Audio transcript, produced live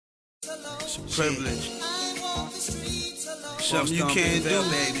It's a privilege. Something you can't do,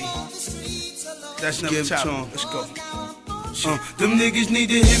 baby. That's never top. Let's go. Them niggas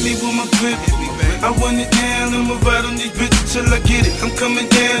need to hit me with my grip. I want it down, I'ma ride on these bitches till I get it. I'm coming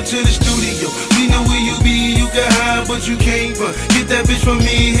down to the studio. We know where you be, you got high, but you can't run. Get that bitch from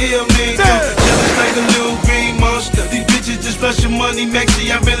me, here, man. Jealous like a little green monster. These bitches just flushing money, Maxie,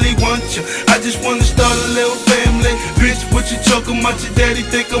 I really want you. I just wanna start a little family. Bitch, what you talking about? Your daddy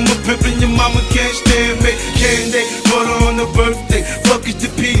think I'm a pimp and your mama can't stand me. Can they? Brought her on her birthday. Fuck is the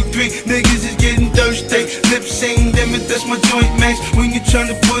P3, niggas is getting thirsty. Lip saying, damn it, that's my joint max. When you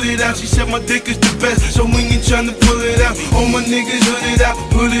tryna put it out, she said my dick is the best. So when you tryna pull it out, all my niggas hood it out.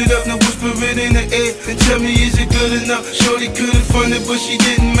 Put it up, now whisper it in the air and tell me is it good enough. Shorty couldn't front it, but she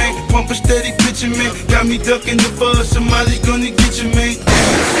didn't, man. Pump a steady picture, man. Got me ducking the fuzz, somebody's gonna get you, man.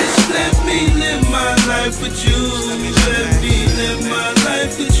 Just let me live my life with you. Let me live my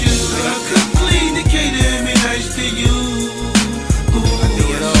life with you. I could clean the cater and be nice to you.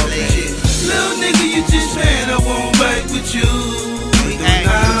 Little nigga, you just mad, I won't bite with you.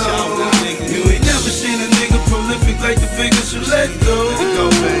 You ain't never seen a nigga prolific like the figure, so let go.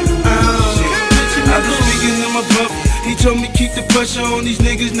 I was speaking to my brother. He told me keep the pressure on these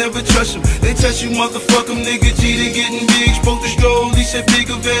niggas, never trust them. They touch you, motherfuck them, nigga G, they getting big. Spoke to stroll, he said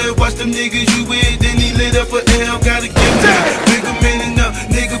bigger veil. Watch them niggas you with, then he lit up a L. Gotta give me bigger man enough,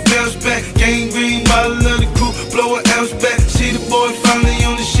 nigga bounce back. Gang green, bottle of the crew, blow an ounce back. See the boy finally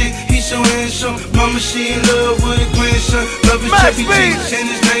on the shit, he so handsome. Mama, she in love with a grandson. Love his chubby cheeks and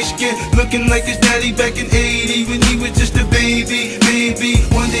his nice skin, looking like his daddy back in 80 when he was just a baby. Baby,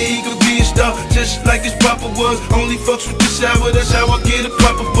 one day he could be a star, just like his papa was. Only fucks with the shower, that's how I get a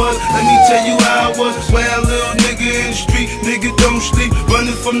proper buzz. Let me tell you how I was. Wild little nigga in the street, nigga don't sleep,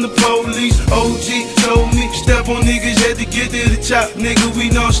 running from the police. OG told me, step on niggas, had to get to the top. Nigga, we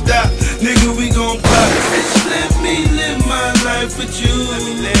don't stop, nigga, we gon' pop. Just let me live my life with you.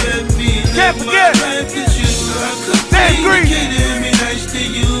 Let me live my life with you. I could be and be nice to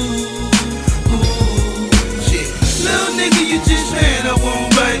you. Ooh, shit. Little nigga, you just mad, I won't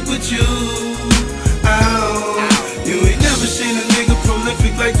bite with you. You ain't never seen a nigga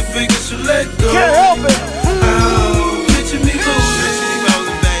prolific like the figure, so let go. Can't help it. Picture me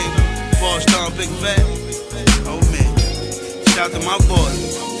rolling, baby. Ball star, big fat. Oh man, shout to my boy,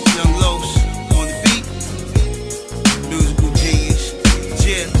 Young Los on the beat. Musical genius,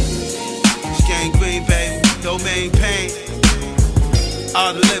 yeah. It's gang green, baby. Domain pain.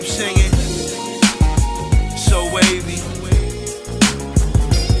 All the lip singing. So wavy.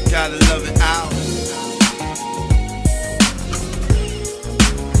 Gotta love it out.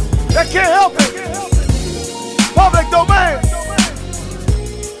 I can't help it. Public domain.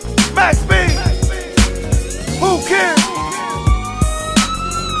 Max B. Who cares?